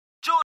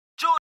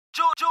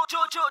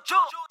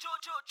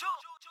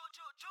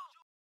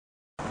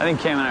I think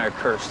Cam and I are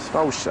cursed.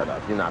 Oh, shut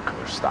up. You're not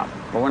cursed. Stop it.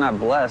 But we're not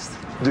blessed.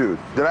 Dude,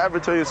 did I ever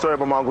tell you a story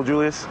about my Uncle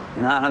Julius?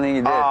 No, I don't think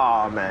you did.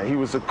 Oh, man. He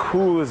was the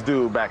coolest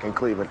dude back in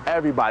Cleveland.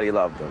 Everybody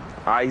loved him.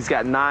 All right, he's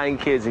got 9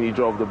 kids and he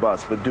drove the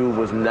bus, but dude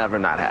was never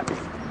not happy.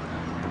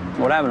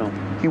 What happened to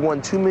him? He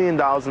won $2 million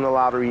in the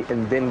lottery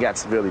and then got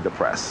severely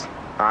depressed.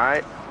 All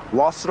right?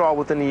 Lost it all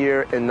within a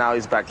year, and now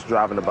he's back to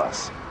driving the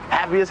bus.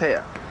 Happy as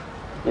hell.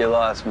 You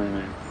lost me,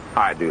 man.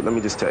 All right, dude, let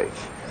me just tell you.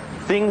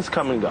 Things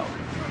come and go.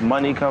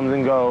 Money comes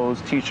and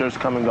goes, t-shirts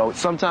come and go.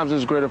 Sometimes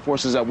there's greater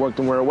forces at work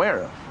than we're aware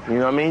of. You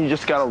know what I mean? You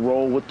just gotta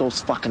roll with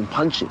those fucking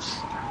punches,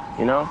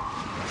 you know?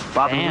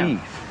 Bobby Lee.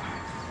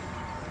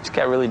 Just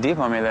got really deep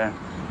on me there.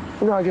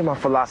 You know, I get my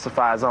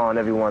philosophize on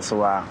every once in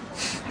a while.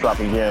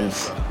 Dropping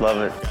gems.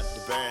 Love it.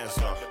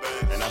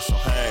 And I'm so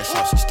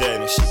handsome, she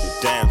steady, she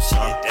get damn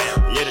son.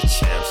 Yeah, the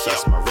champ,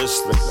 yes, my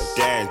wrist look like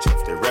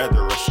dandruff. They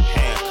rather rush your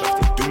handcuffs,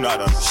 they do not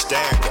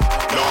understand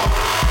that. No,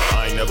 I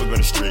ain't never been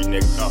a street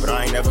nigga, but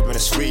I ain't never been a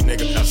sweet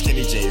nigga. Now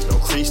skinny jeans, no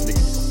crease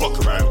nigga, fuck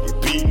around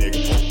with beat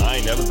nigga. I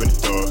ain't never been a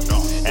thug,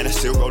 no, and I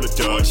still roll a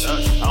Dutch.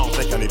 I don't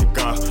think I need a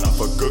gun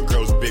for good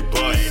girls with big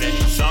butts.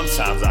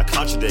 Sometimes I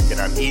contradict and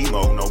I'm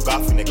emo, no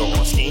golfing nigga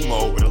on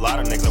schemo. With a lot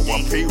of niggas that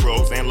want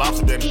pre-rolls and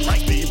lobster then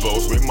crank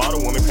speedboats. With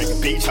model women cranking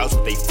beach house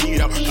with they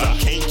feet up. I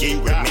can't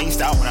get with mean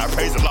style when I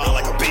praise the law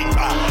like a beat.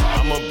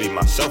 I'ma be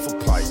myself a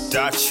part,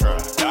 die try.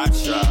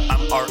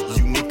 I'm art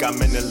unique,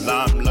 I'm in the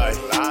limelight.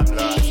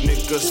 If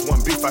niggas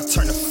want beef, I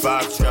turn to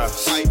 5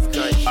 drives. I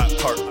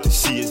park to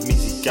see his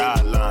measy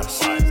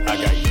guidelines. I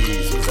got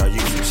Yeezys, I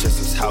use them just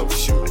as house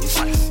shoes.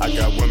 I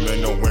got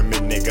women on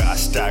women, nigga, I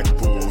stack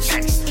booze.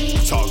 You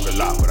talk a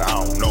lot, but I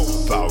don't know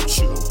about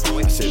you.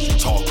 I said you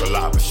talk a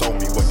lot, but show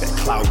me what that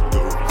clout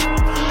do.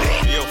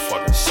 You're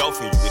fucking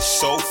selfie, you get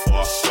so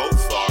far.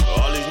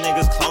 All these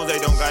niggas clones, they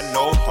don't got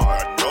no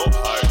heart.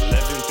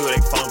 Living through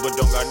their phones, but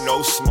don't got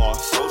no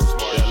smarts.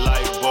 That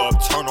light bulb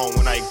turn on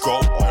when I go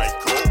off.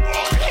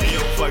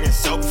 You're fucking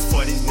selfish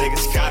for these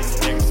niggas got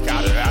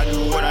it. I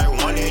do what I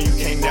want and you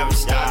can't never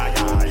stop.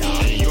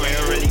 And you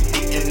ain't really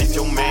eating if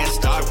your man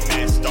starving.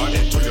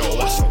 Do your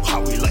watch so how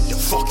we like the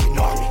fucking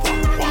army.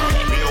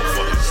 You're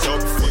fucking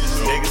selfish for these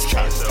niggas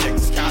got it.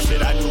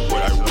 Said I do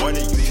what I want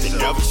and you can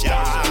never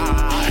stop.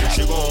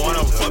 She gon'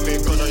 wanna fuck me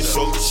cause I'm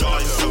so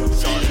charged.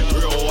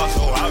 Real watch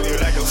so how we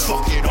like the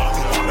fucking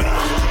army.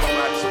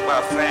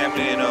 My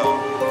family and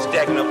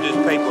stacking up this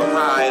paper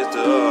high as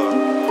the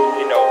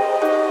overall,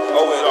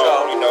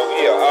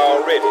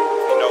 already,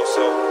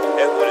 so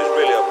that's what it's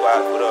really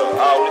about.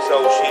 But all this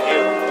old shit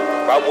here,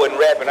 if I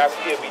wasn't rapping, I'd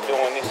still be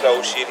doing this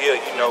old shit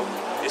here,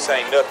 this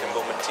ain't nothing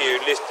but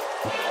materialistic,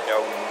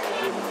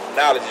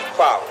 knowledge is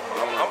power.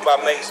 I'm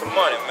about making some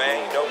money,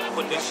 man,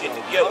 put this shit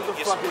together,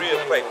 get some real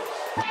paper.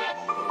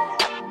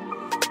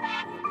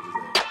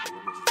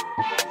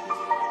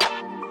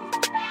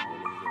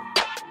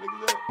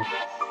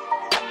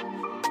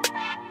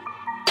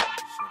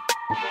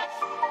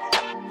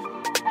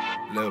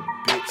 Little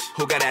bitch.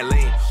 Who got that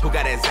lean? Who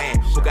got that Zan?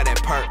 Who got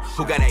that perk?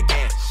 Who got that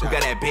gas? Who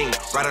got that beam?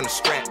 Right on the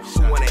strap.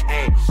 Who wanna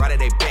aim? Right at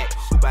they back.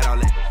 Who bout all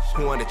that?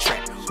 Who on the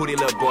track? Who these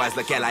little boys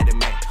look at like the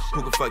man?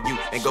 Who can fuck you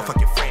and go fuck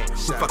your friend?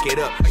 Who fuck it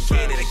up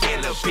again and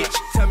again, little bitch?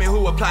 Tell me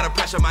who apply the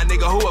pressure, my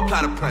nigga, who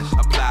apply the pressure?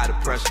 Apply the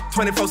pressure.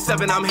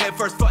 24/7, I'm head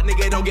first, fuck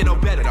nigga, it don't get no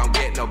better. Don't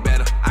get no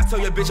better. I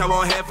told your bitch I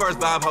want head first,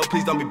 Bob, ho,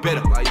 please don't be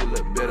bitter. Why you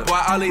look bitter? Boy,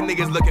 all these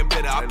niggas looking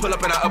bitter. I pull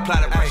up and I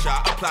apply the pressure,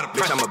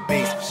 Bitch, I'm a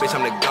beast, bitch,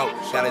 I'm the GOAT.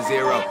 Got a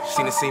 0,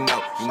 seen a C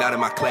note. You not in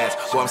my class,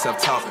 boy, I'm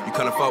self-taught. You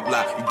couldn't folk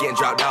block, you getting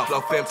dropped off.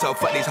 Flow femto,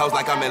 fuck these hoes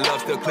like I'm in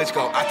love, still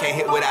Klitschko. I can't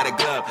hit without a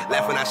glove,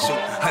 laugh when I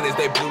shoot. Hundreds,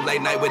 they blue,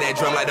 late night with that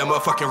drum like the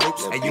motherfucking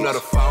roots. And you know the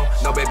phone,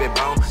 no baby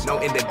bone, no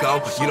indigo.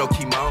 You know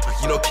chemo,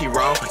 you know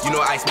Keyron, you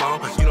know Ice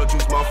Mon, you know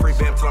Juice Mon, free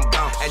bam till I'm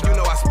gone. And you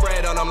know I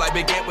spread on them like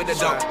Big Ant with the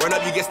dope. Run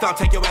up, you get stomped,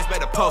 take your ass back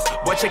to post.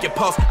 Boy, check your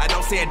post, I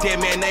don't see a dead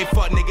man name,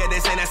 fuck nigga,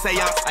 this ain't that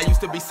seance. I used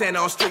to be Santa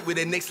on street with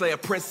a Nick Slayer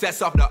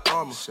princess off the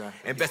armor.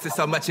 Invested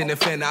so much in the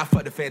fan, I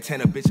fucked the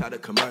Fantana bitch out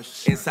of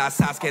commercial. Inside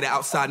Sasuke,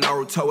 outside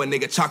Naruto, a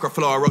nigga chakra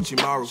flow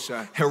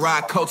Orochimaru. And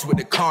ride coach with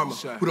the karma.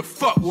 Who the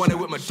fuck wanted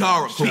with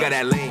Madara? Who got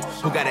that lean?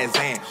 Who got that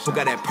Zan? Who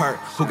got that perk?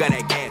 Who got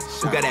that gas?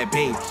 Who got that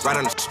beam? Right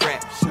on the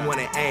strap. Who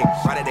wanna aim?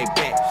 Right at they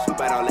back. Who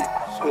bout all that?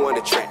 Who on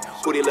the track?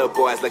 Who these little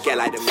boys look at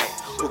like the man?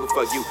 Who can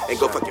fuck you and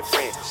go fuck your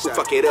friend? Who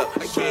fuck it up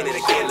again and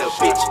again, little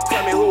bitch?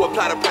 Tell me who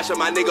apply the pressure,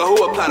 my nigga,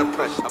 who apply the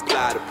pressure?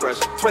 Apply the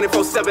pressure.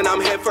 24/7,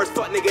 I'm head first,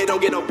 fuck nigga, it don't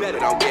get no better.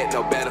 Don't get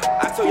no better.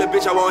 I told your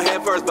bitch I want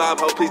head first, Bob,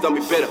 ho, please don't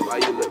be bitter. Why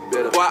you look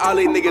bitter? Boy, all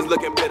these niggas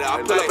looking bitter.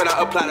 I pull up and I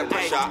apply the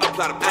pressure, I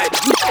apply the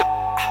pressure.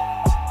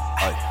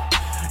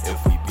 If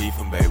we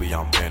beefing, baby,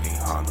 I'm Benny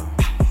Hanna.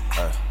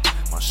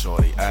 My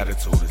shorty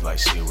attitude is like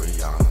she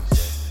Rihanna.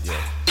 Yeah,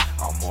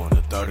 I'm on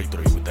the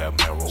 33 with that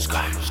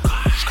marijuana.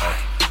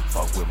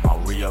 Fuck with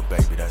Maria,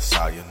 baby, that's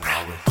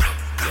sayonara.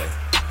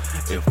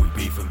 Yeah, if we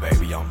beefing,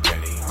 baby, I'm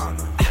Benny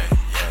Hanna.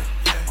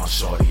 My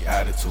shorty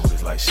attitude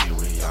is like she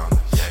Rihanna.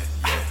 Yeah,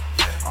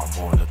 I'm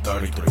on the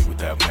 33 with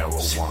that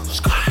marijuana.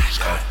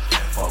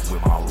 Fuck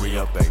with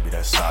Maria, baby,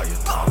 that's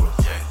sayonara.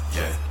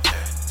 Yeah.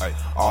 Ay,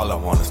 all I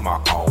want is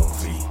my own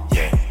V.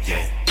 Yeah,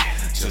 yeah.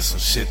 Just some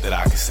shit that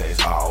I can say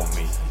is all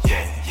me.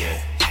 Yeah, yeah.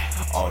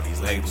 All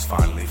these labels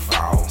finally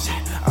found me.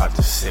 I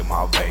just sit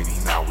my baby,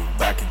 now we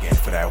back again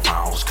for that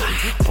round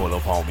street. Pull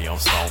up on me on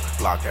stone,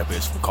 block that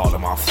bitch from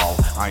calling my phone.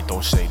 I ain't throw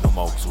shade no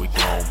more cause we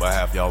grown, but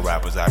half y'all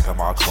rappers acting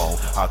my clone.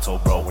 I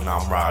told bro when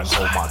I'm riding,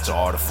 hold my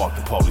jar, the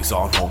fucking police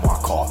all know my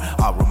car.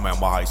 I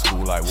remember high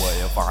school like what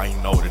if I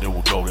ain't know that it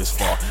would go this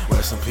far.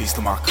 Rest in peace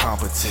to my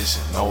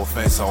competition, no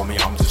offense on me,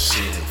 I'm just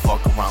shitting.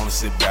 Fuck around and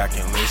sit back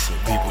and listen,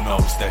 people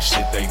notice that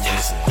shit they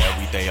missing.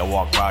 Every day I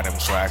walk by them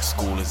tracks,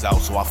 school is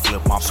out so I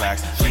flip my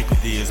packs.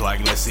 PPD is like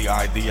let's see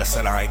ID, I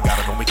said I ain't got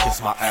it, let me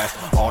kiss my ass.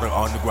 All the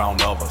underground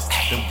lovers,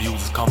 them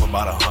views is coming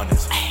by the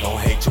hundreds. Don't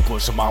hate you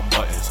pushing my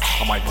buttons,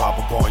 I might pop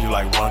up on you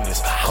like run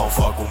this. Come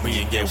fuck with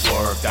me and get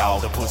worked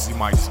out, the pussy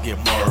might just get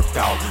murked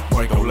out.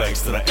 Break your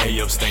legs to the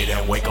AM state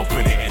and wake up in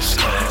it and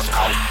slurp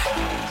out.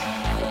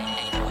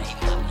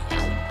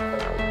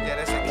 Yeah,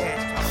 that's a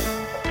cash talk.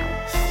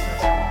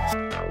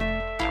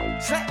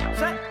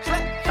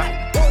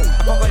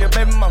 Fuck on your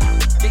baby mama.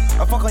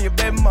 I fuck on your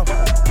baby mama.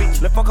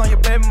 Let's fuck on your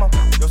baby mama.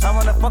 I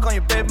wanna fuck on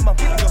your baby mama.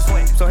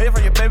 So here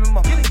from your baby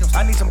mama.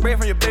 I need some bread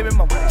from your baby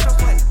mama.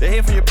 They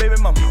here from your baby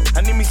mama.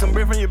 I need me some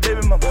bread from your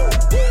baby mama.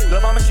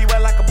 Lil' mama, she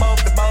wet like a boat,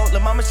 the boat.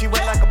 Lil' mama, she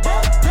wet like a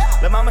boat.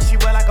 Lil' mama, she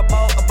wet like a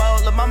boat, a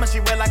boat. Lil' mama, she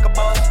wet like a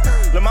boat.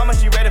 Lil' mama,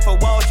 she ready for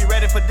woe. She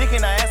ready for dick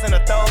in her ass in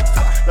her throat.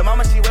 Lil'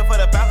 mama, she wet for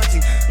the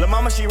faculty. Lil'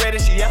 mama, she ready,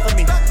 she after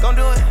me. Gon'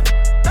 do it.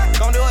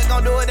 Gon' do it,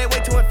 gon' do it. They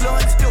way too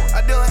influenced.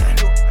 I do it.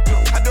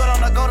 I do it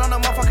on the gold on the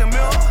motherfucking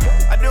mirror.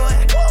 I do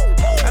it.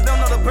 I don't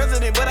know the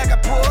president, but I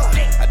got poor.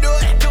 I do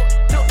it.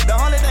 The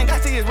only thing I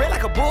see is red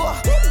like a bull.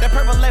 That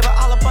purple label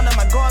all up under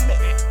my garment.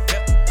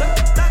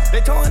 They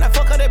torn, I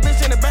fuck her that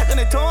bitch in the back and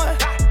they torn.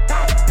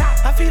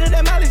 I feed her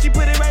that mileage, she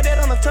put it right there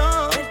on the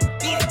tongue.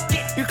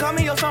 You call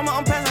me your summer,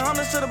 I'm passing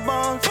hundreds to the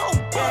bones.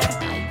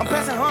 I'm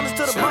passing hundreds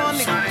to the bone,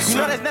 nigga. You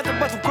know that's nothing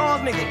but some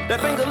crumbs, nigga.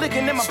 That finger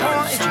licking in my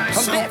palm,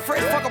 I'm dead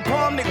fresh, fuck a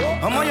palm,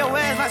 nigga. I'm on your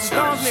ass like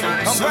some stones,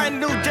 nigga. I'm brand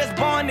new, just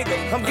born,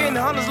 nigga. I'm getting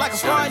hundreds like a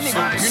fraud,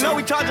 nigga. You know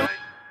we charging.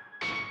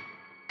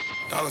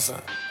 Dollar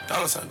sign,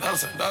 dollar sign, dollar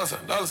sign, dollar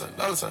sign, dollar sign,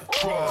 dollar sign.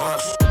 I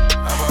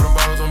bought them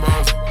bottles on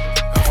bottles.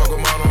 I fuck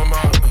them all on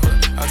model.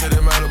 I take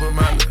them out of a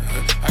model.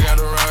 I got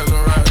them rides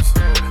on rides.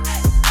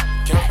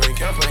 Campaign,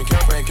 campaign,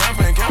 campaign,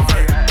 campaign,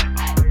 campaign.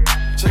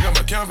 Check out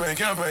my campaign,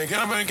 campaign,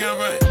 campaign,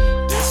 campaign.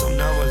 Did some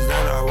numbers,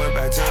 then I went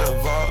back to the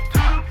vault.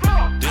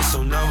 Did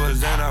some numbers,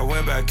 then I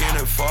went back in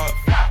and fought.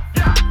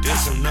 Did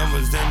some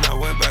numbers, then I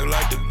went back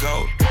like the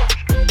GOAT.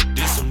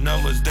 Did some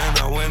numbers, then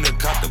I went and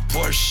caught the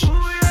Porsche.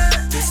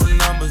 Did some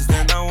numbers,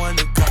 then I went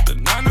and caught the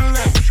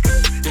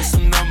 911. Did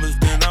some numbers,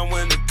 then I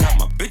went and caught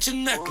my bitch a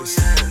necklace.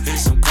 Hit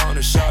some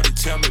corner, shawty,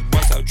 tell me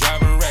bust out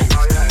driving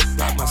reckless.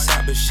 Lock my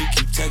side, but she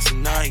keep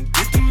texting, I ain't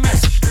get the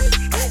message.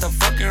 I stop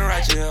fucking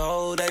ratchet,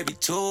 oh, they be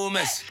too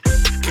messy.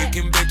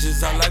 Kicking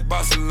bitches out like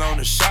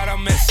Barcelona, shout out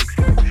Messi.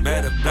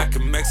 Met a black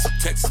and Mexican,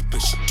 Texas,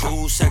 but she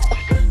too sexy.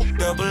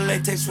 Double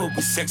latex will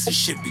be sexy,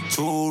 shit be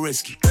too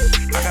risky.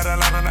 I got a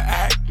line on the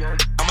act,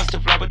 I'ma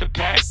still fly with the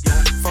pack.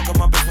 Fuck up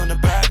my bitch from the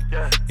back,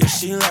 yeah,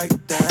 she like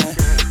that.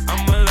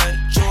 I'ma let it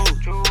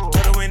choose, told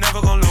her we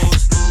never gon'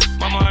 lose.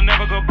 Mama, I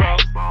never go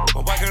broke,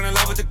 my white girl in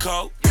love with the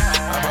coke.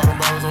 I bought them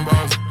bottles on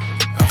bottles.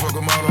 I fuck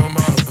them all on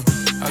model.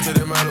 I take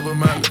them out of a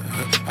model.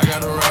 I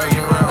got them rides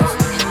on rides.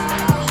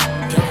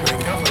 Campaign,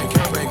 campaign,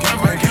 campaign,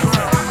 campaign,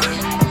 campaign.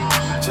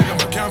 Check out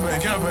my campaign,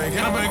 campaign,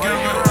 campaign,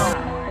 campaign.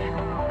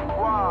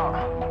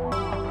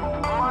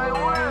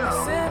 I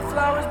sent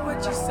flowers, but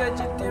you said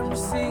you didn't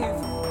receive.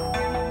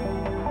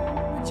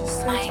 But you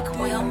said you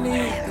didn't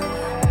need them.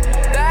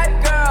 That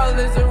girl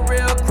is a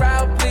real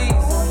crowd,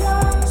 please.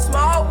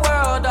 Small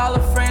world, all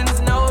her friends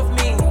know of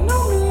me.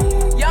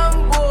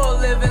 Young bull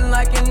living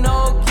like an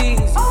old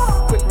keys.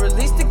 Quick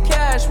release the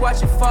cash,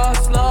 watch it fall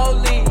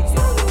slowly.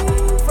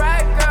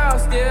 Frat girl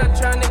still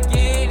trying to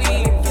get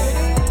even.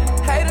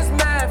 Haters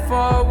mad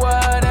for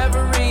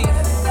whatever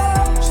reason.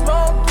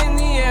 Smoke in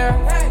the air,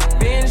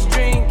 binge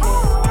drinking.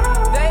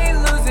 They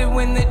lose it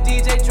when the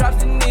DJ drops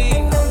the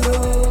knee.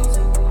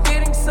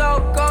 Getting so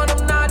gone,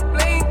 I'm not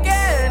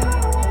blinking.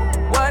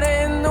 What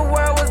in the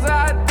world was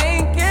I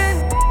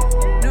thinking?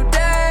 New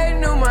day,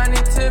 new money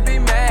to be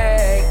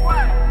made.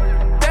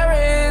 There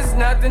is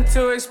nothing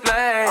to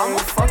explain. I'm a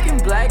fucking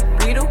black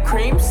Beetle,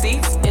 cream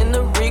seats in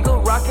the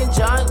Regal, rocking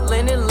John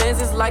Lennon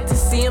lenses, like to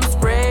see him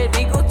spread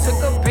eagle.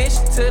 Took a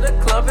bitch to the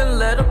club and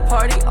let a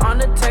party on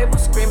the table,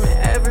 screaming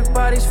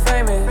everybody's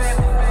famous.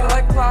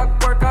 Like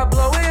clockwork, I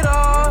blow it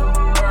all,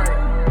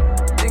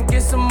 then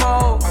get some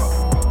more.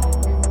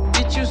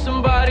 Get you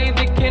somebody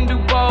that can do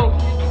both.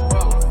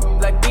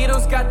 Black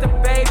Beatles got the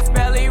babes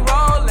belly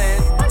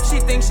rolling. She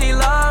thinks she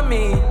love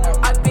me,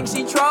 I think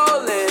she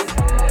trolling.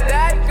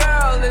 That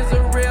girl is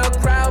a real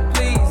crowd,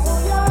 please.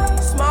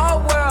 Small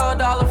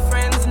world, all her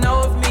friends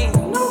know of me.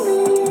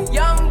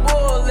 Young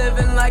bull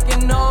living like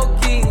an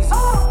old keys.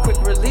 Quick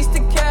release the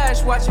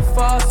cash, watch it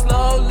fall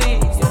slowly.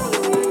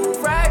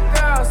 Frat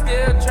girl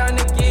still trying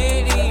to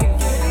get even.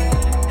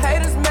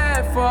 Haters mad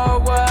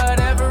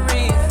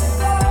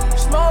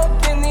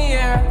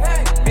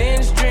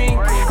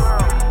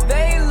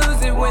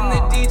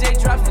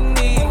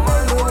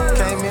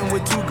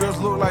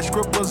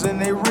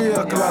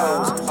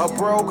A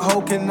broke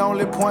hoe can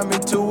only point me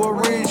to a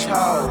rich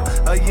hoe.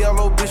 A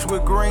yellow bitch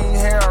with green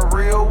hair, a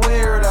real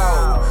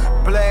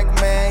weirdo. Black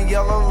man,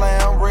 yellow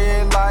lamb,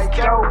 red like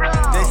yo.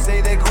 They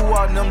say they cool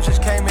out, them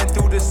just came in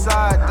through the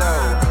side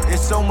though.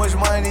 It's so much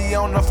money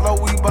on the floor,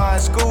 we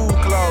buying school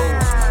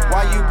clothes.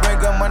 Why you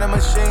bring a money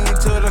machine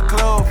to the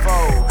club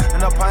for?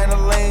 And a pint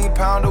of lean,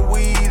 pound of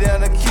weed,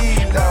 and a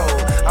kilo.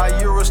 I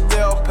Euro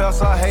still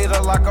pest, I hate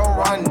her like a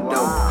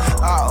rondo.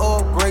 I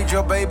upgrade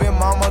your baby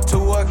mama to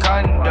a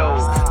condo.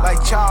 Like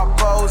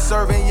Chapo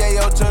serving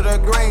yayo to the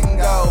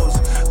gringos.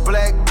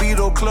 Black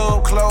Beetle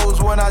club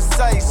closed when I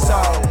say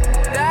so.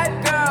 That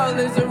girl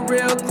is a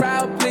real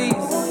crowd, please.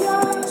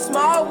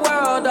 Small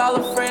world, all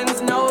her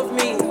friends know of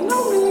me.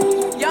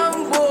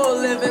 Young bull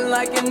living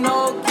like an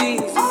old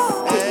geese.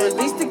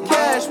 Release the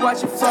cash,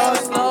 watch it fall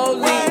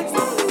slowly.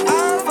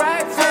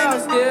 Frack girl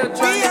still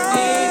trying to get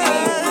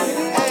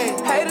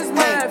in. Haters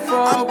mad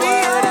for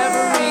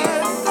whatever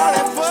reason.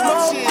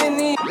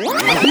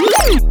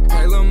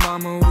 Hey lil'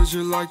 mama, would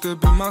you like to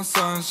be my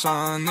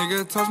sunshine?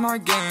 Nigga, touch my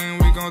game,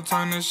 we gon'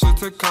 turn this shit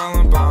to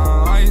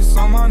Columbine. Ice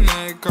on my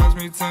neck cost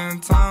me 10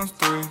 times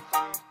 3.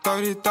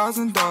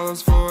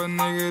 $30,000 for a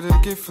nigga to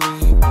get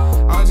free.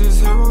 I just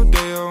hit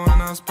Rodeo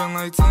and I spent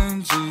like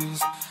 10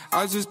 G's.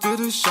 I just did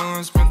a show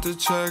and spent the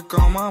check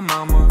on my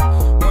mama.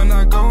 When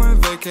I go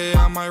and vacay,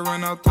 I might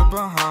run out the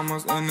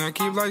Bahamas. And then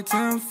keep like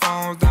 10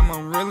 phones, damn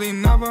I'm really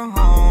never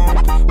home.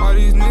 All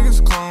these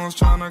niggas clones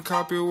tryna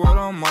copy what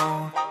I'm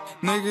on.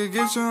 Nigga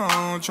get your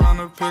own,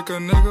 tryna pick a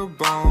nigga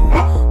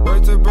bone.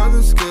 Wait till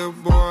brother Skip,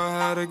 boy, I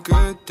had a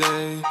good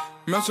day.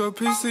 Metro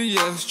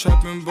PCS,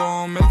 trapping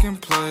bone, making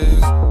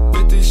plays.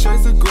 50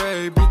 shades of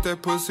gray, beat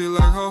that pussy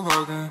like Hulk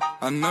Hogan.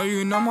 I know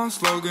you know my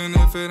slogan,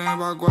 if it ain't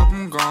about guap,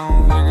 I'm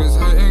gone. Niggas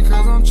hating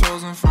cause I'm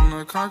chosen from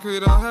the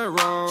concrete I had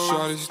rolled.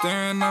 Shorty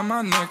staring at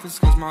my necklace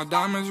cause my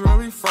diamonds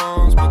really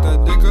froze. Put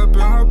that dick up in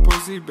her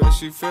pussy, bet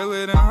she feel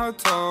it in her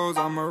toes.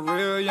 I'm a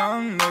real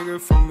young nigga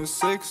from the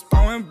 6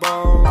 throwing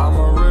balls. I'm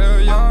a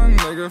real young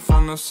nigga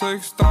from the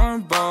 6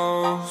 throwing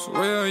balls.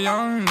 Real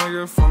young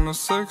nigga from the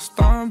 6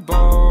 throwing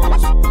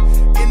balls.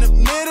 In the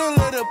middle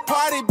of the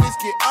party, bitch,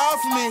 get off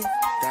me.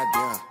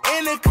 Goddamn.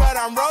 In the cut,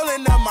 I'm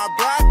rolling up my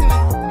broccoli.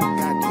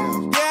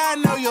 Goddamn. Yeah, I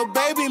know your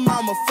baby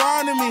mama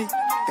fond of me.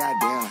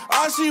 Goddamn.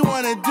 All she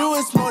wanna do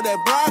is smoke that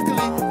broccoli.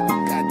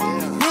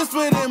 Goddamn.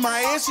 Whispered in my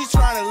ear, she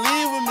tryna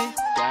leave with me.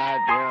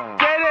 Goddamn.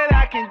 Say that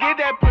I can get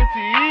that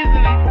pussy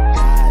easily.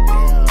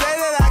 Goddamn. Say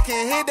that I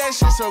can hit that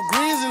shit so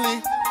greasily.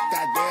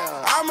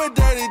 Goddamn. I'm a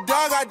dirty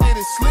dog, I did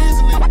it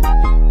sleazily.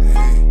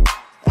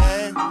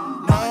 Hey,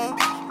 no.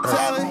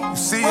 You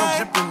see him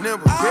drippin'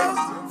 never get.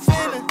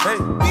 Hey,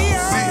 you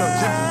see him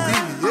drippin'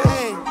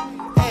 BBS.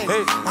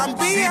 Hey, I'm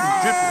see him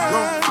drippin'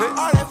 long clip.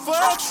 all that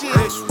fuck shit.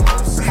 Hey,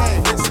 see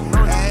him flexin'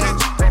 on your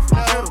bitch, can't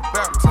forget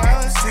about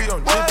it. See him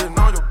drippin'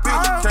 on your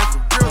bitch, can't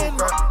forget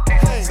about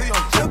it. See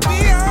him drippin'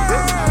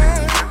 BBS.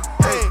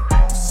 Hey,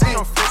 see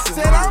him flexin'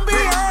 on your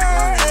bitch.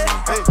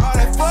 Hey,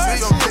 see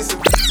him flexin'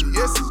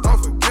 BBS, don't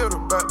forget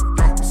about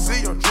it.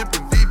 See him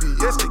drippin'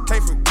 BBS, they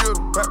can't forget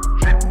about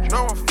it. No,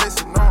 I'm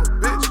flexin' on a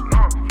bitch.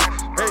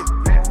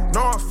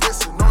 No, I'm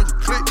flexing on your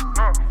click.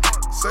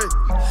 Say,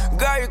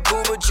 girl, you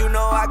cool, but you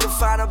know I can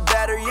find a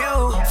better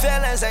you.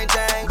 Feelings ain't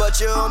thing, but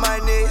you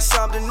might need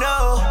something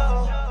new.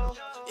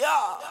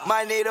 Yeah,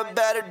 might need a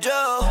better do.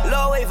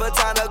 Low wait for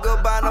time to go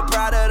buy no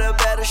Prada, the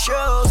better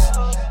shoes.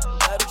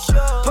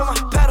 Put my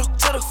pedal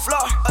to the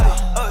floor.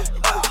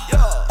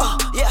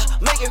 Yeah,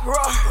 make it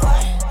roar.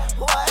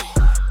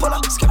 Pull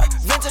up, skirt,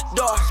 vintage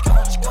door.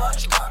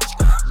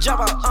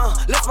 Jump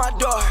out, lift my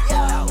door.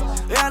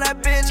 Yeah,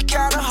 that bitch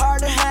kinda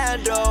hard to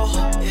handle.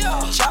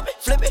 Chop it,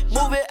 flip it,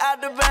 move it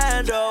out the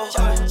bando.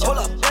 Pull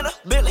up in a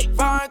Bentley,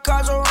 foreign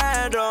cars are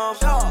random.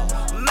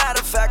 Matter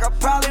of fact, I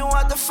probably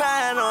want the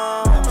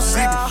Phantom.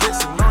 see me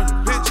flexing on your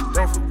bitch,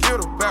 don't forget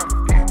about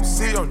it.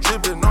 See I'm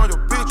dripping on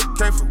your bitch, you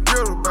can't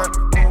forget about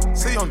it.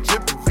 See I'm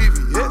dripping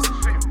VVS.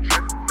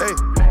 Hey,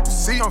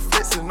 see I'm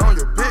flexing on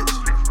your bitch.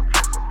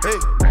 Hey,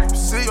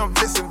 see I'm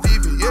flexing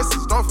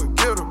VVS, don't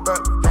forget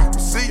about it.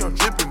 See I'm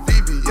dripping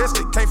VVS,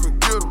 they can't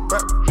forget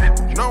about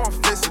it. You know I'm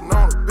flexing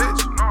on a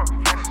bitch.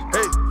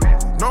 Hey,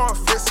 know I'm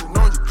flexing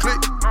on your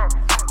click.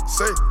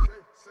 Say,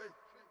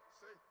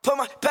 put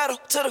my pedal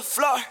to the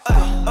floor.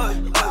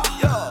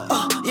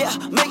 Yeah,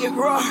 make it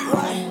roar.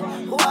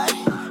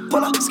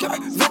 Pull up, skirt,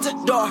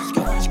 vintage door.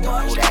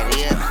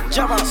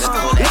 Jump out,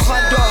 lift my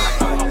door.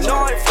 No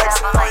one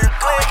flexing on your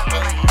click.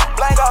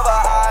 Blank over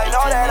eye,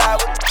 know that I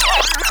would.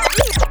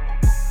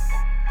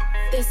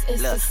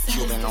 Look,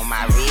 Cuban on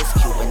my wrist,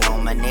 Cuban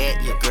on my neck.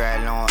 Your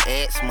girl on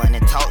X, money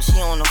talk, she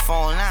on the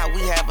phone now.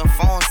 We having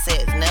phone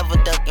sets, never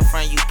ducking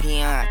from you,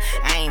 peon.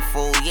 I ain't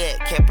full yet,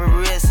 kept it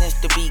real since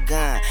the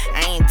begun.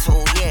 I ain't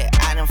told yet,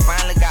 I done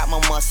finally got my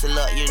muscle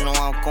up. You know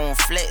I'm gon'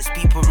 flex,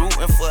 people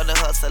rooting for the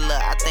hustler.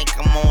 I think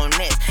I'm on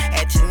next,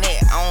 at your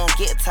neck, I don't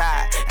get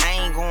tired.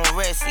 I ain't gon'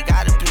 rest, you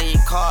gotta play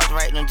your cards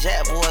right, them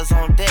jack boys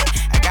on deck.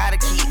 I Gotta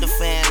keep the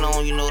fan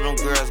on, you know them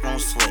girls gon'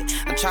 sweat.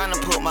 I'm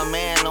tryna put my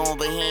man on,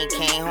 but he ain't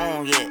came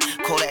home yet.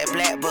 Kodak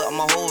black, but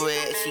my whole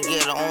red. She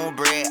get her own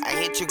bread. I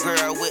hit your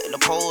girl with the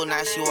pole,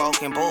 now she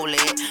walking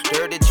bow-leg.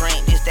 Dirty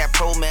drink, this that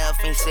pro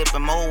meth, ain't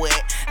sippin' mo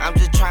wet. I'm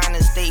just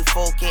tryna stay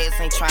focused,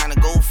 ain't tryna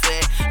go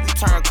fat. You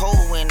turn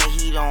cold when the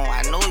heat on,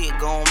 I know you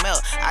gon'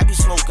 melt. I be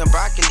smoking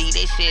broccoli,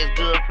 they say it's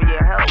good for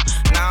your health.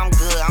 Nah, I'm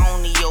good, I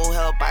don't need your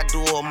help, I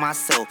do it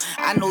myself.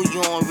 I know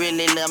you don't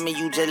really love me,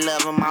 you just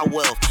loving my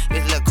wealth.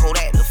 It's Lil'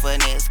 Kodak, the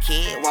funniest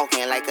kid,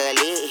 walking like a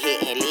lid,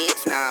 hitting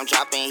lids. Now I'm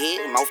dropping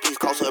hits, mouthpiece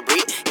cost a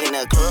brick. In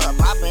the club,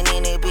 popping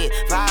in it bit,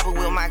 vibing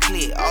with my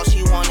clique. All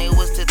she wanted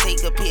was to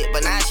take a pit,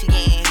 but now she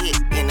getting hit.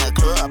 In the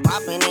club,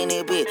 popping in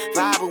it bit,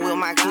 vibing with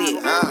my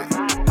clique.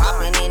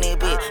 Popping in it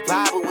bit,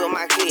 vibing with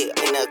my clique.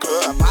 In the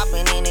club,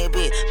 popping in it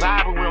bit,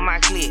 vibing with my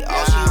clique.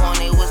 All she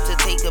wanted was to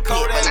take a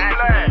pit, but now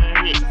she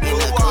getting hit. In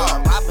the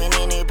club, popping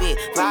in it bit,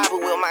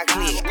 vibing with my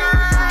clique.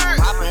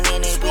 Popping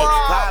in it bit,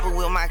 vibing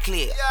with my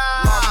clique.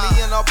 Lock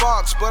me in a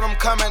box, but I'm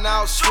coming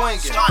out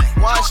swinging.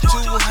 Watch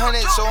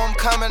 200, so I'm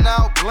coming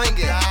out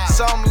blinging.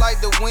 Something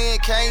like the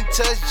wind can't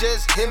touch,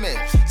 just hit me.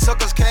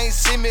 Suckers can't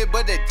see me,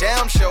 but the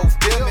damn show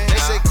feel me. They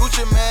say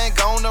Gucci man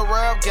gone the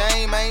rap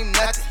game ain't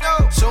nothing.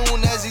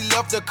 Soon as he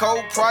left, the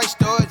cold price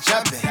started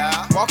jumping.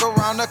 Walk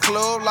around the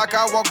club like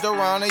I walked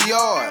around the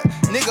yard.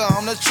 Nigga,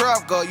 I'm the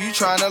trap girl, you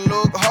tryna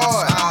look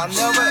hard. I'll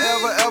never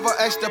ever ever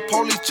ask the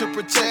police to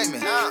protect me.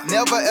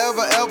 Never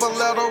ever ever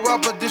let a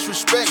rapper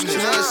disrespect me.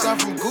 Now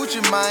something from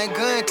Gucci, mine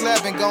gun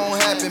clapping gon'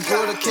 happen.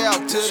 Pull the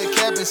cap to the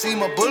cap and see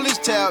my bullets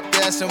tap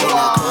dancing.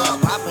 Wow.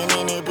 Popping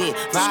in it bit,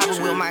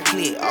 vibing with my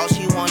clique. All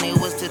she wanted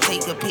was to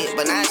take a pit,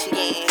 but now she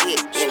getting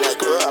hit. In the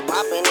club,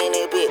 popping in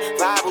it bit,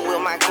 vibing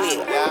with my clique.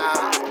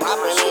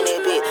 Popping in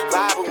it bit,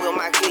 vibing with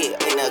my clique.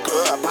 In the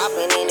club,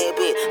 popping in it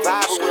bit,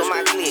 vibing with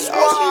my clique.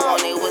 All she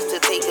wanted was to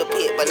take a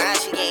pit, but now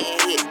she getting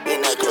hit.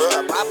 In the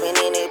club, popping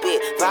in it bit,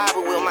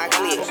 vibing with my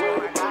clique.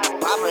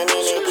 Popping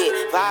in it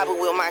bit, vibing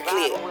with my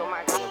clique.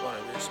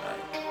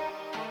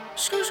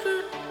 Skirt,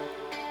 skirt.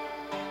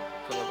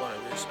 Pull up on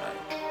this side.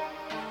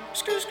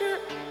 Skirt, skirt.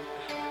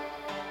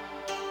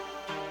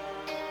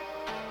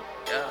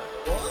 Yeah.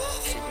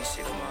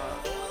 CBC tomorrow.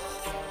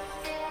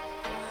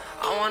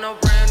 I want a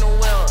brand new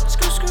wheel.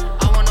 Skirt, skirt.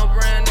 I want a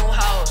brand new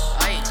house.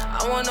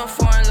 I want a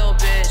foreign little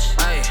bitch.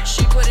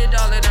 She put it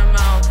all in her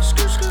mouth.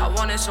 Skirt, skirt. I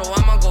want it, so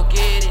I'ma go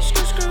get it.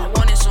 Skirt, skirt. I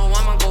want it, so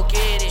I'ma go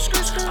get it.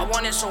 Skirt, skirt. I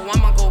want it, so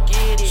I'ma go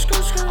get it.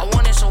 Skirt, skirt. I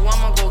want it, so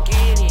I'ma go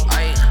get it.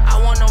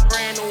 I want a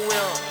brand new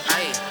wheel.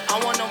 I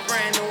want a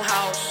brand new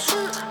house.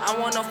 I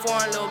want a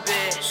foreign little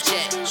bitch.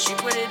 Yeah. She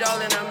put it all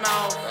in her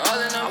mouth.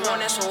 I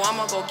want it, so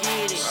I'ma go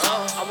get it.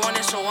 I want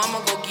it, so I'ma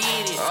go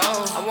get it.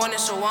 I want it,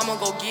 so I'ma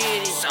go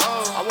get it.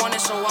 I want it,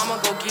 so I'ma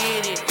go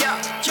get it.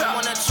 I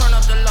wanna turn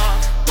up the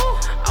loft.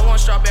 I want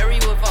strawberry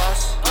with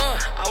us.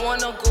 I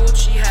want a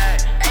Gucci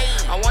hat.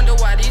 I wonder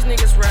why these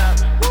niggas rap.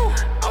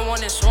 I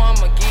want it, so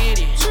I'ma get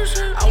it.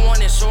 I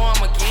want it, so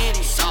I'ma get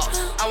it.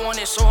 I want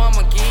it, so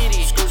I'ma get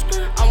it.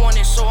 I want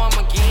it, so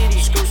I'ma get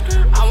it.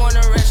 I want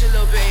a ratchet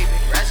little baby.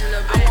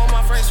 I want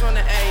my friends from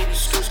the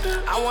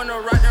 80s. I wanna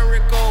rock the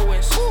Rick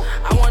Owens.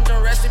 I want the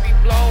rest to be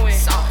blowing.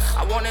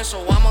 I want it,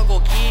 so I'ma go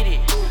get it.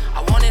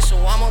 I want it, so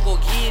I'ma go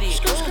get it.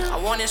 I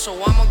want it, so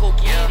I'ma go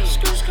get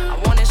it. I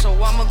want it, so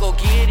I'ma go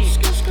get it.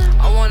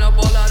 I wanna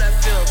ball out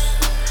that filth.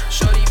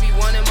 Shorty be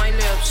wanting my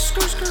lips.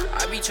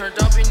 I be turned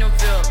up in the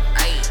Ville.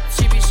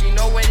 TBC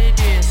know what it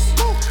is.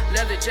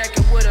 Leather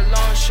jacket with a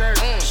long shirt.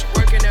 She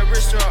working that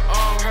wrist till her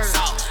arm hurt.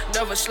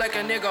 Never slack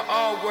a nigga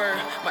all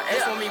word. My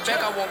ex want me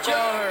back, I won't call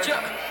her.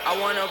 I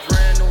want a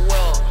brand new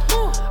wheel.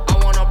 I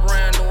want a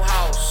brand new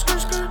house.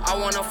 I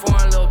want a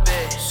foreign little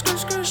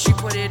bitch. She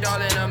put it all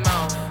in her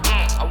mouth.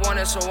 I want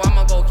it, so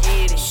I'ma go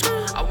get it.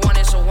 I want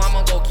it, so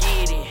I'ma go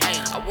get it.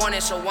 I want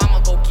it, so I'ma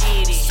go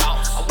get it.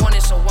 I want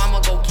it, so I'ma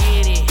go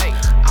get it.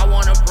 I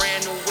want a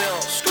brand new wheel.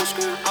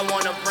 I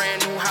want a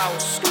brand new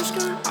house.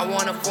 I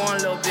want a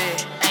foreign little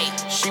bit.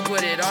 She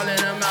put it all in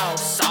her mouth.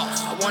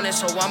 I want it,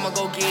 so I'ma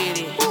go get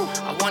it.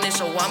 I want it,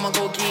 so I'ma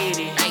go get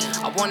it.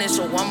 I want it,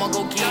 so I'ma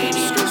go get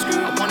it.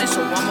 I want it,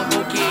 so I'ma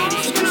go get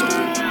it.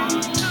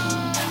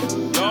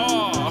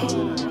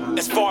 Oh,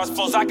 as far as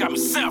flows, I got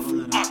myself.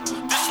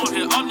 This one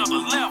here, another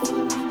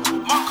level.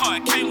 My car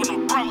came with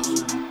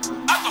umbrellas.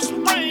 I throw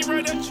some rain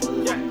right at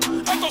you. Yeah.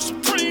 I throw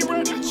some cream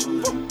right at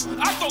you.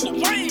 I throw the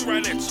rain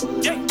right at you.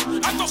 Yeah.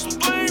 I throw some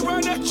blame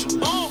right at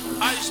you.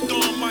 Ice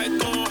storm,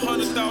 mic on,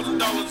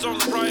 $100,000 on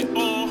the right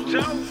arm.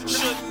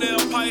 Chanel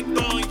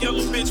python,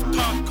 yellow bitch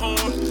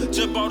popcorn.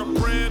 Just bought a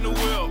brand new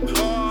whip.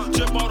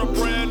 Just bought a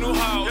brand new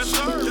house. Yes,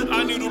 sir.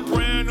 I need a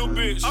brand new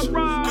bitch.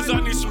 Cause I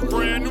need some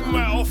brand new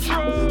mouth.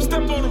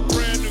 Step on a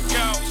brand new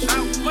couch.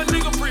 My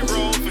nigga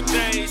pre-roll for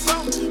days.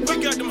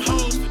 We got them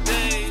hoes for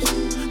days.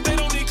 They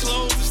don't need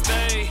clothes to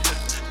stay.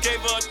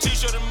 Gave her a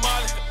t-shirt and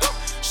Molly.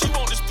 She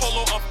want this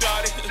polo up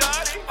Dottie.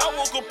 I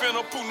woke up in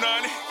a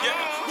Punani.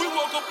 Yeah, we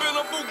woke up in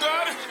a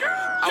Bugatti.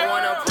 Yeah. I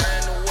want a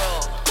brand new wheel.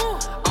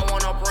 I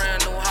want a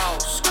brand new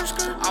house.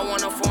 I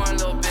want a foreign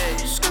little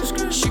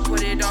bitch. She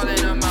put it all in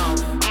her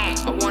mouth.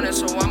 I want it,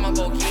 so I'ma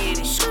go get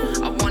it.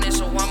 I want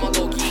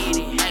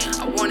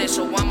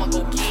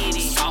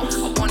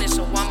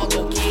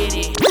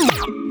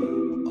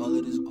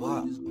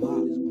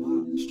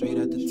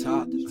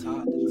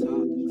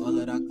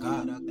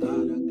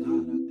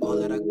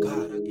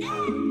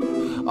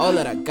All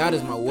that I got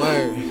is my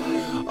word.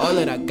 All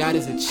that I got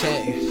is a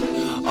check.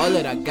 All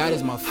that I got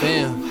is my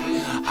fam.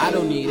 I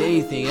don't need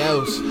anything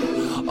else.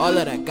 All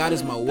that I got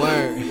is my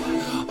word.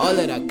 All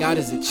that I got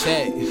is a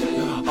check.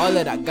 All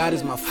that I got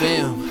is my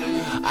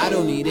fam. I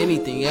don't need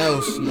anything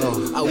else,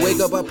 no. I wake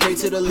up, I pray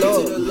to the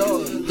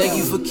Lord. Thank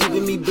you for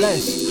keeping me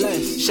blessed.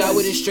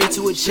 Showered it straight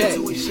to a check.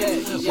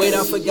 Wait,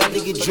 I forgot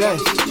to get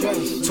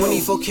dressed.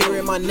 24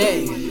 karat my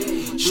neck.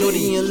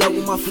 Shorty in love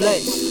with my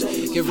flex.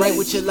 Get right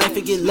with your life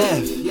and get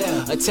left.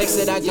 A text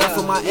that I got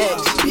from my ex.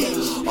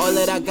 All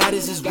that I got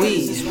is this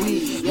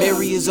weed.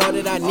 Mary is all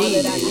that I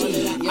need.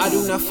 I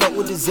do not fuck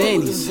with the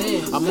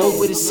Xannies. I'm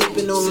over the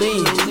sipping on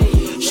lean.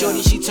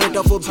 Shorty, she turned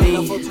off a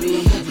beat.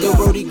 Lil'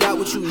 Brody got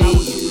what you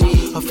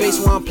need. Her face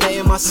while I'm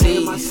playing my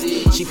scene.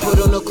 She put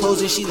on her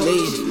clothes and she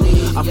leave.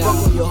 I fuck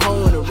with your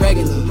hoe on a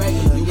regular.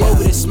 You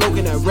over there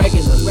smoking that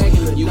regular.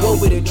 You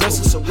over there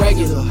dressing so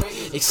regular.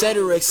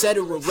 Etc,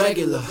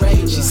 regular.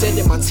 She said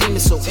that my team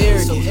is so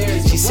arrogant.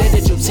 She said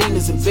that your team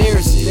is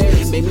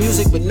embarrassing. Make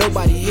music but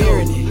nobody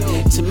hearing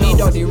it. To me,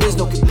 dog, there is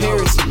no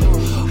comparison.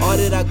 All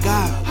that I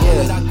got,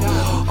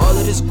 yeah. All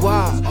of this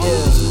guap,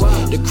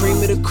 yeah. The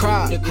cream of the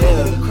crop,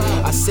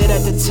 yeah. I sit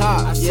at the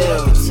top,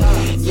 yeah.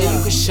 Yeah,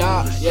 you can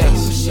shop,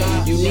 yes.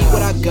 You need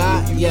what I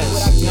got,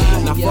 yes.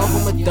 Not far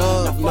from a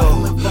dog,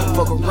 no.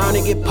 Fuck around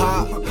and get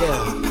popped,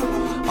 yeah.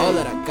 All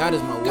that I got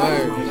is my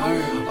word.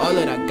 All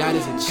that I got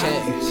is a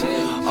check.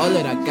 All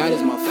that I got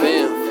is my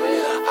fam.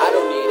 I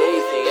don't need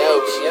anything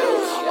else.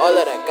 All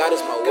that I got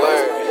is my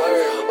word.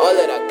 All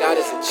that I got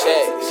is a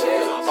check.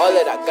 All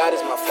that I got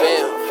is my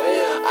fam.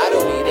 I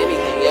don't need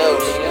anything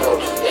else.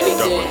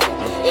 Anything.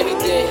 I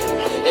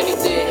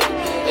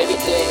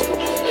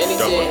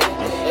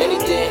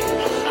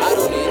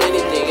don't need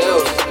anything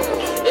else.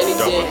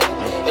 Anything.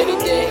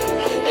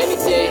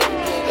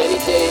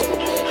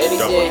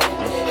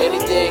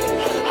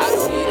 I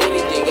don't need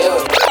anything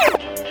else.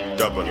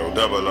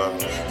 Double O.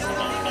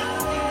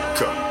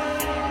 Come.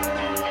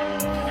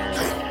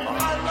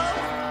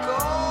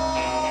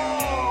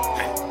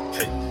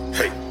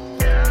 Hey.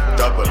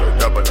 Double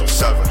O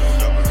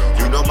 007.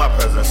 You know my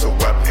presence a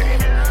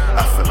weapon.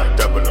 I feel like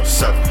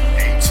 007.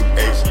 Two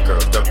Asian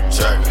girls, double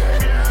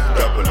jacket.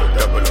 Double O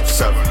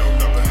 007.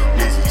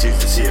 Easy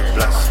Jesus, he a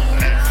blessing.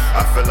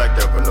 I feel like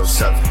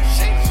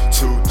 007.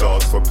 Two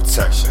dogs for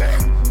protection.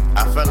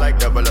 I feel like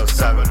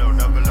 007.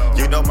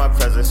 You know my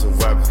presence a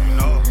weapon.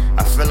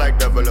 I feel like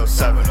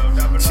 007.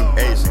 Two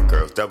Asian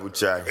girls, double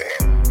jacket.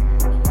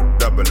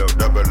 Double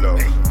O.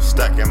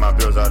 Stacking my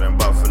bills out in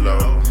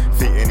Buffalo.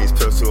 Feeding these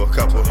pills to a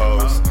couple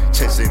hoes.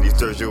 Chasing these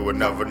thirds you would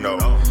never know.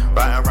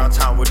 Riding around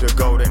town with the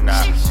golden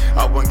eye.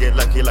 I wouldn't get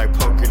lucky like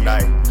poker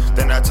night.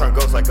 Then I turn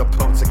ghost like a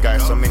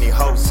poltergeist. So many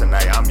hoes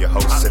tonight, I'm your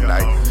host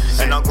tonight.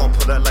 And I'm gon'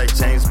 pull that like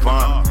James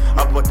Bond.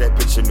 I bought that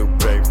bitch a new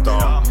babe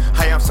thong.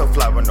 Hey, I'm so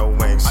fly with no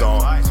wings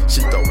on.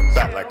 She throw it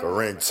back like a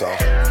ringtone.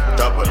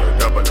 Double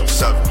O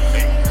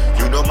 007.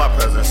 You know my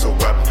presence a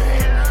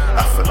weapon.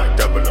 I feel like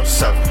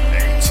 007.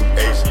 Two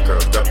Asian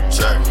girls, double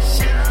jackets.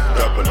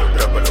 Double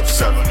O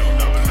 007.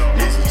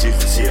 Easy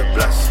Jesus, he a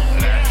blessing.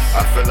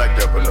 I feel like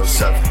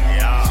 007.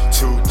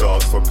 Two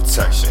dogs for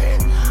protection.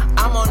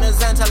 I'm on the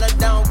Xan, tell her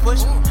don't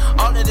push me.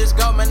 All of this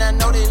gold, man, I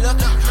know they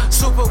lookin'.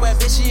 Super wet,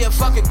 bitch, she a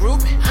fucking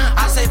groupie.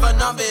 I say her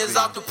number is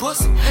off the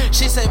pussy.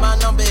 She say my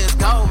number is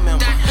gold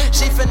member.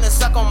 She finna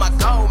suck on my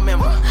gold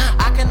member.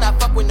 I cannot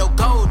fuck with no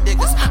gold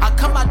diggers. I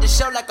come out the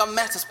show like a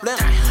master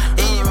splinter.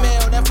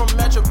 Email them from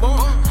Metro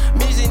Boom.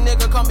 Measy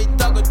nigga call me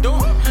Thug of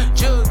Doom.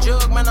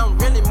 Juug, man, I'm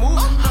really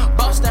moving.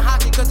 Boston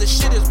hockey, cause the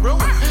shit is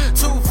ruined.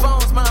 2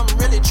 phones, man, I'm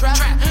really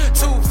trapped.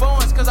 2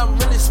 phones, cause I'm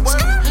really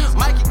swerving.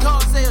 Mikey call,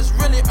 say it's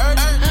really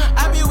urgent.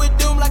 I be with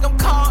Doom like I'm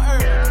called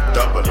Earth.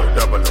 Double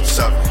O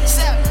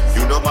 007.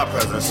 You know my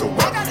presence a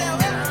weapon.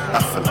 I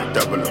feel like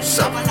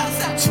 007.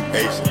 Two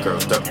Asian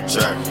girls, double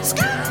jackets.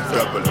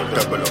 Double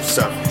O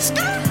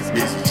 007.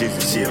 Easy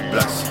Jesus, he a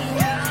blessing.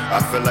 I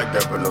feel like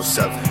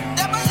 007.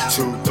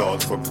 Two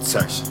dogs for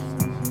protection.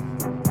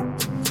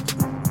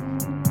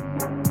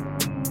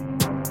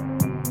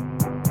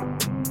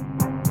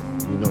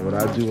 You know what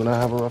I do when I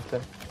have a rough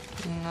day?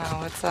 No,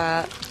 what's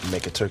that?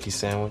 Make a turkey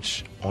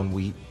sandwich on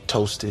wheat,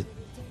 toast it,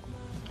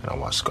 and I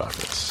watch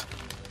Scarface.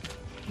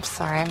 I'm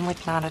sorry, I'm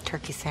like not a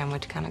turkey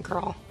sandwich kind of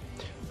girl.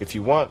 If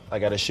you want, I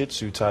got a Shih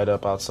Tzu tied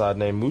up outside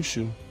named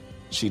Mushu.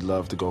 She'd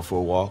love to go for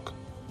a walk.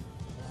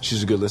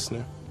 She's a good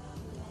listener.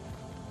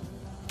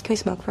 Can we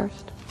smoke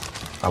first?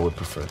 I would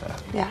prefer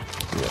that. Yeah.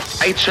 Yes.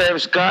 Hey,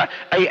 Travis Scott.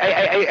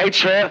 Hey,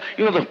 Trav.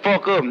 You know the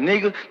fuck up,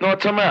 nigga. Know what I'm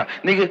talking about?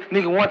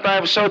 Nigga, one thing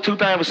for sure, 2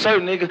 things for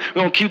certain, nigga.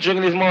 We gonna keep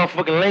drinking this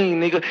motherfucking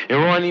lean, nigga,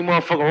 and run these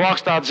motherfucking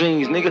rockstar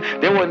jeans, nigga.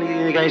 They wasn't these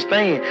niggas ain't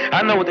stand.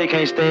 I know what they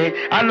can't stand.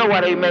 I know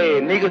why they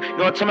mad, nigga. You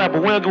know what I'm talking about?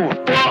 But we don't give a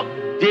fuck.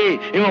 Yeah,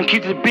 you gonna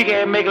keep this big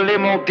ass make a little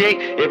more dick.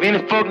 If any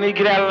fuck nigga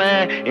get out of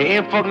line, and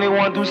any fuck nigga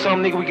wanna do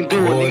something, nigga, we can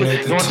do it,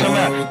 nigga. You know what I'm talking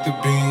about? With the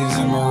beans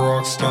and my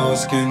rockstar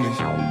skinny.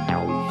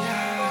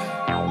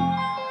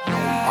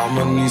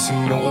 I'ma need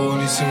some more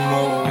if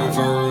I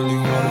really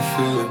wanna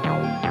feel it.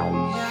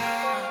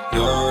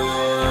 Yeah.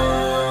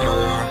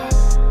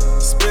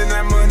 Spend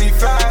that money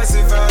fast.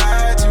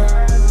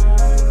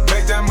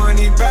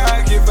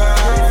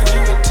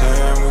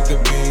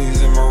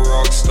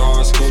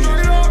 rockstar skinny.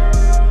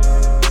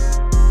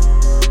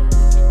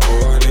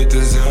 Coordinate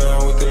the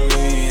Zen with the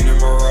lean in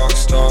my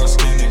rockstar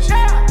skinny.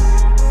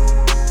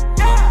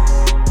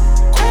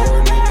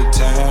 Coordinate the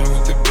tan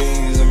with the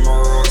beans in my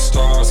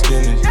rockstar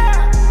skinny.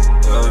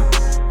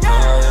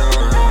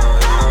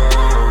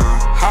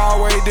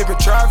 Highway dipping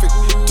traffic,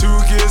 2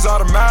 gears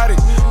automatic.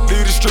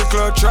 Lead the strip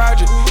club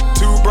tragic,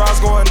 2 bras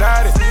going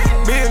at it.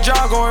 Me and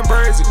John going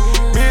crazy,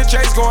 me and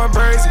Chase going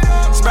crazy.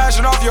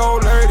 Smashing off your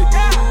old lady,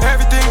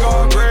 everything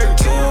going crazy.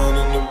 Tan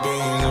in the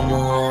beans, I'm a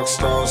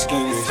rockstar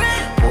skinny.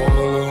 Pour a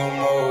little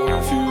more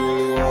if you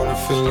really wanna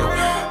feel it.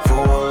 For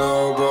a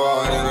little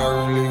broad and I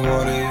really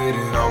wanna hit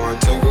it. I'ma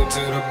take her to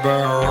the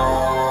barrel.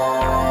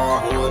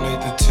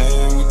 Coordinate the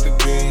tan with the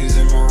beans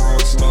in my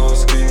rockstar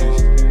skinny.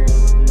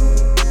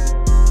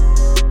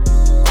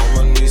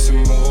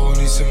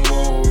 Some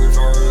more if I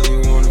really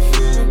wanna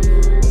feel it.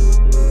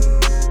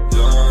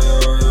 Yeah.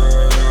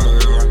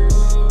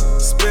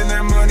 Spend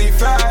that money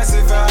fast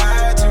if I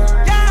had to.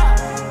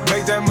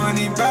 Make that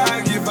money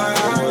back if I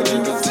had to.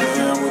 The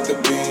tan with the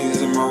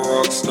beans and my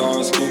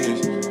rockstar skinny.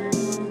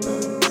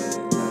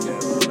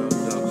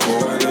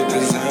 Coordinate the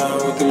Zen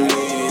with the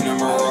lean and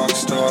my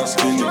rockstar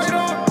skinny.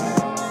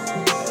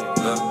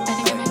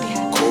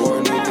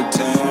 Coordinate the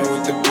tan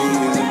with the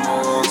beans and my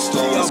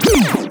rockstar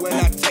skinny. When I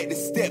take the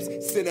steps,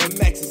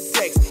 Cinemax and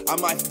sex, I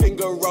might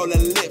finger roll her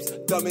lips,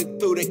 thumbing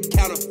through the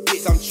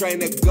counterfeits. I'm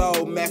trained to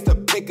go, Master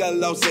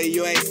Piccolo, say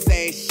you ain't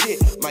saying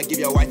shit. Might give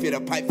your wife hit a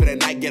pipe for the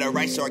night, get her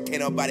right short, can't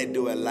nobody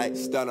do it like.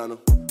 Stun on them,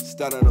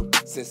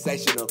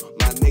 sensational.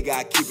 My nigga,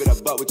 I keep it a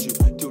buck with you.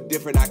 Too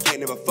different, I can't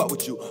never fuck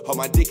with you. Hold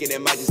my dick and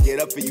it might just get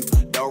up for you.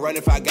 Don't run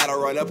if I gotta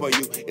run up on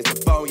you. It's the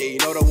phone, yeah, you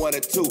know the 1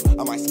 or 2.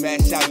 I might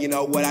smash out, you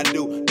know what I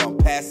do. Don't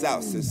pass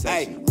out,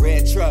 sensation. Hey,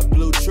 red truck,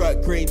 blue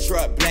truck, green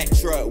truck, black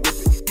truck, whip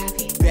it.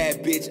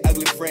 Bad bitch,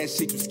 ugly friend,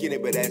 she too skinny,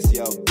 but that's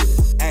yo.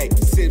 Hey,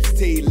 sips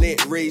tea,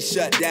 lit, read,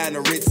 shut down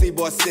the rich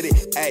Seaboard City.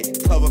 Hey,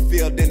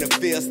 Cloverfield in the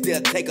field,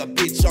 still take a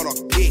bitch on a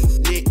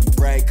picnic.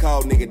 Brain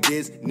cold, nigga,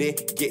 Disney.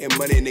 Getting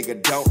money,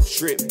 nigga, don't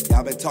trip.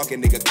 Y'all been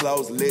talking, nigga,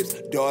 closed lips,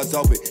 doors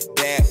open,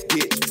 bad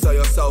bitch. Sell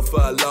your soul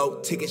for a low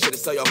ticket, should've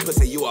sold your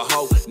pussy, you a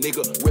hoe,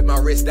 nigga. With my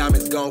wrist,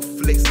 diamonds gon'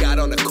 flick, Scott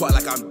on the court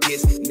like I'm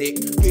Disney.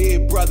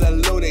 Big brother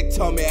Looney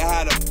told me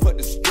how to put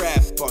the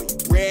strap on you.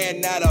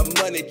 Ran out of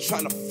money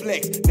tryna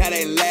flex, now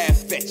they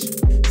laugh at you.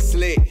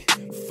 Slick,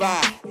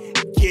 fire,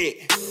 get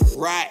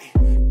right,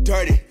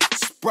 dirty,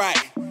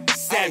 Sprite,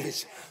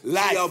 savage.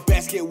 Lie your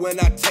basket when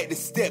I take the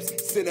steps.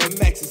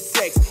 Cinemax and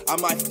sex, I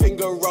might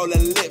finger roll her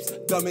lips,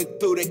 thumbing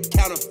through the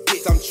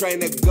counterfeits. I'm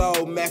trained to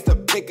go, Master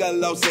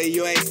Piccolo, say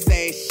you ain't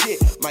saying shit.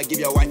 Might give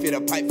your wife hit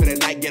a pipe for the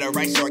night, get her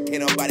right short,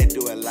 can't nobody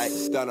do it like.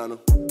 Stun on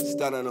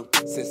them,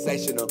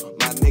 sensational.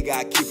 My nigga,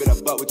 I keep it a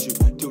buck with you.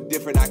 Too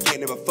different, I can't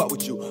never fuck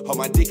with you. Hold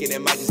my dick and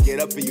it might just get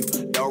up for you.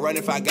 Don't run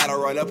if I gotta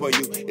run up on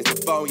you. It's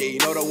the phone, yeah, you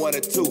know the 1 or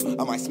 2.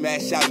 I might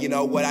smash out, you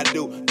know what I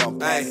do. Don't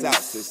pass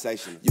out,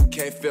 sensational. You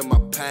can't feel my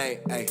pain,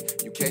 ayy.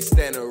 You can't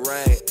stand the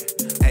rain,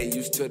 ayy.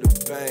 Used to the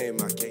fame,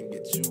 I can't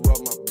get you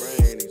off my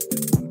brain. Used to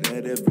do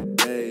that every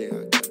day.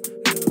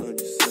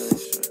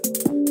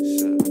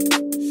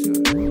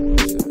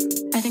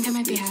 I think I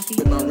might be happy.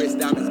 With my wrist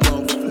diamonds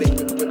gon' flick,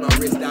 with my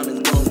wrist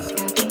diamonds gon' flick.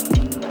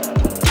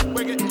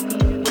 Wicked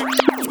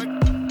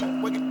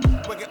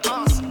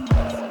awesome.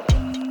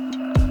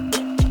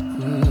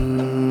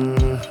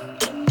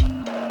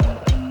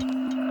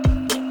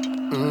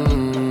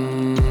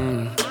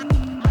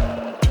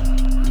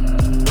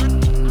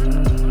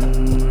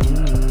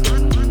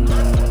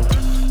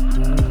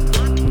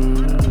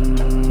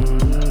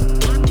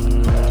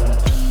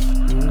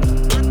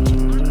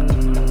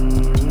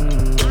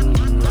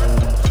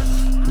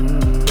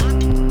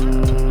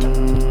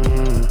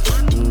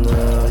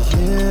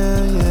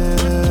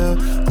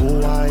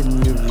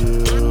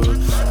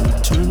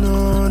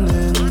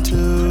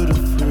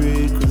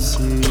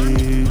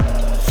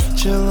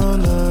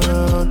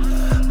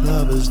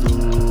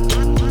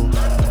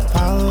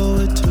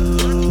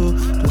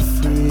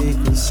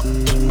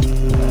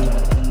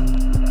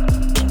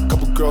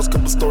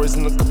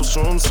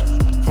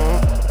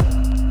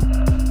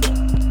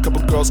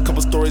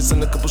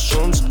 And a couple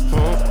shrooms,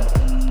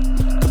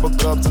 couple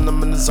clubs and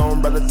I'm in the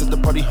zone, right to the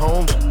party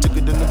home. Took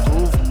it in the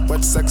groove,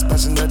 wet sex,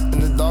 passionate in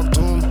the dark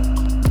tomb,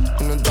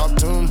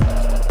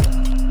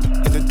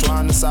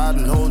 intertwined inside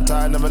and hold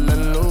tight, never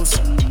letting loose.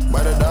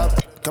 Wet it up,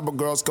 couple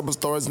girls, couple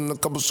stories and a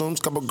couple shrooms.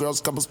 Couple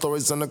girls, couple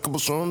stories and a couple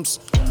shrooms.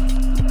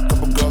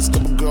 Couple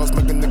girls,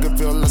 make a nigga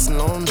feel less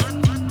alone.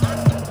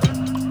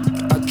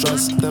 I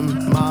trust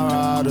them, my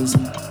riders,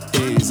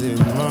 easy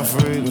my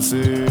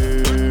frequency.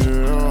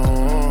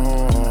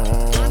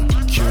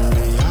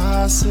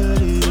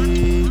 Curiosity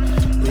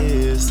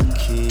is the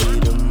key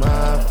to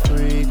my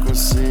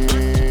frequency.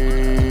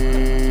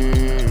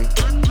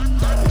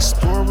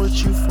 Explore what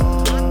you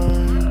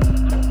find.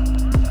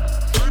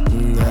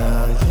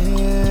 Now,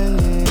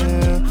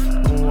 yeah,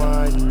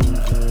 widen your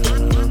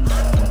view.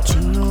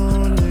 Tune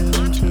on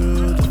into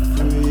the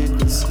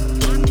frequency.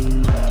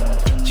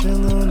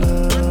 Chill on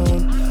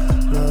out,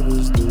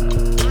 lovers do.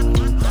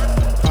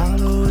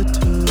 Follow it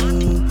to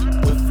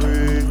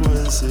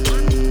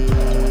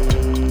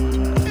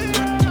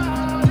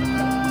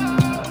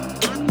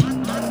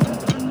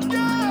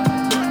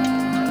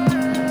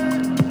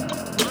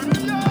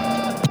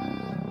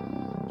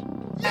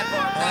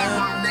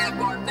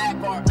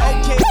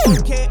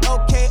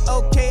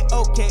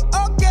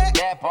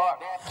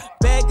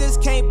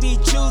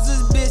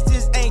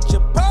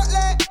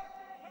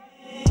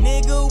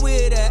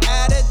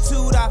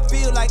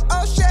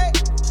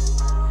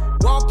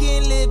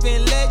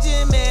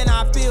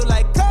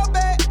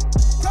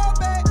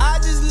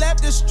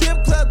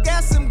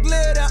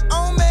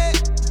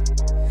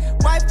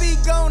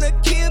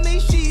wanna kill me,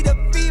 she the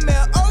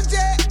female OJ.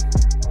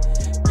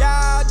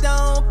 Y'all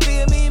don't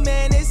feel me,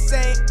 man, this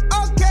ain't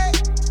okay.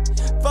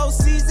 4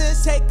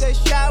 seasons, take a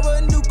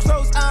shower, new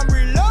clothes, I'm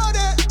reloaded.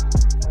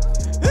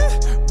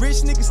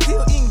 Rich niggas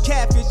still eating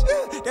catfish.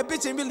 That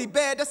bitch ain't really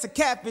bad, that's a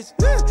catfish.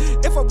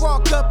 If I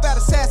walk up out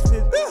of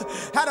Sassford,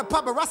 how the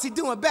paparazzi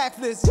doing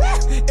backflips?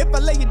 If I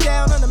lay you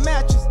down on the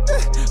mattress,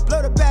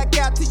 blow the back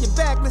out to your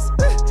backless.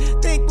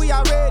 Think we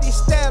already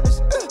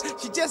established.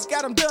 She just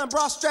got them done,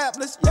 bra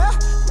strapless. Yeah.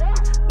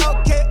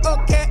 Okay.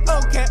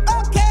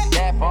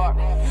 That part.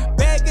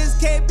 Beggars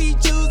can't be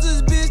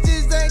choosers,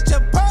 bitches ain't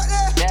your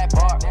partner. That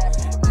part.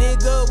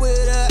 Nigga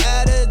with an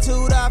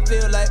attitude, I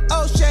feel like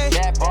O'Shea.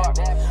 That part.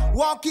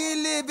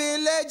 Walking,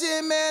 living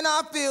legend, man,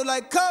 I feel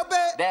like Kobe.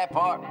 That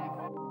part.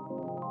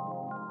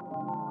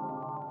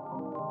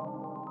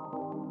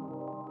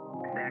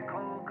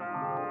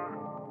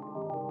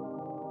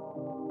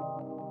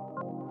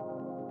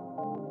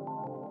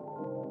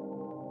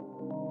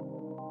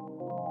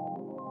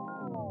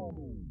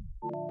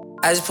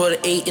 I just put an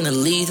 8 in a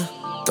liter.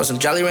 Throw some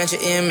Jolly Rancher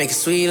in, make it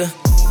sweeter.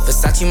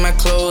 Versace my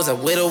clothes, I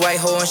with a white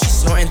hoe and she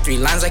snorting 3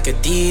 lines like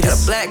Adidas.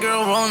 Got a black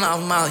girl rolling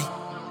off Molly.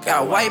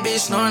 Got a white bitch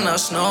snoring up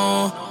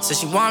snow. Said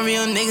she want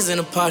real niggas in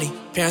the party.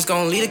 Parents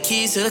gon' leave the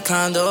keys to the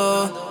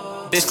condo.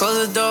 Bitch,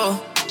 close the door.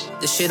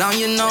 This shit on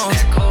your nose.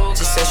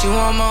 She said she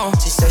want more.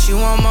 She said she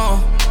want more.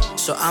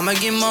 So I'ma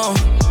get more.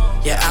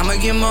 Yeah, I'ma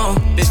get more.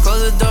 Bitch,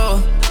 close the door.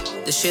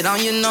 This shit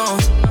on your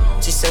nose.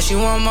 She said she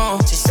want more.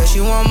 She said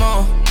she want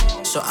more.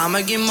 So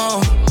I'ma get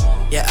more.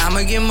 Yeah,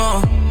 I'ma get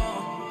more.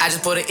 I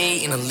just put an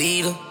 8 in a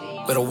liter.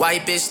 With a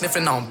white bitch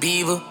sniffing on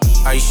Beaver.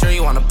 Are you sure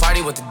you wanna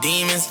party with the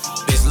demons?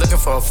 Bitch looking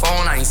for a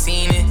phone, I ain't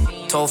seen it.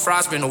 Told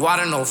Frost, been the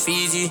water, no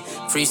Fiji.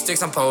 Free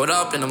sticks, I'm pulled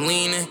up and I'm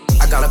leaning.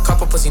 I got a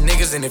couple pussy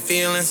niggas in their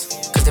feelings.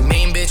 Cause the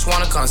main bitch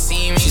wanna come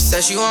see me. She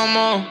said she want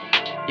more.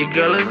 Your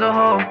girl is a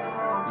hoe.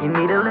 You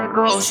need to let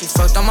go. She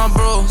fucked on my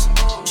bros.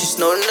 She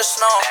snorting the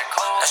snow.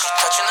 Now she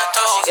touching the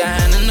toes. She got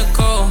hand in the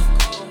cold.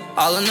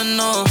 All in the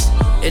nose.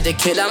 If they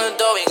kick down the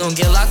door, we gon'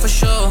 get locked for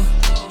sure.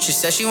 She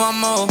said she want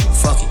more.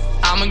 Fuck it.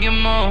 I'ma get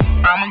more.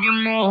 I'ma get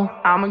more.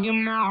 I'ma get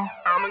more.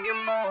 I'ma get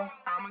more.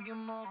 I'ma get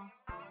more.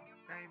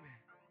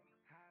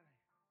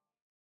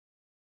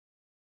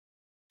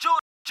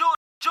 Juug.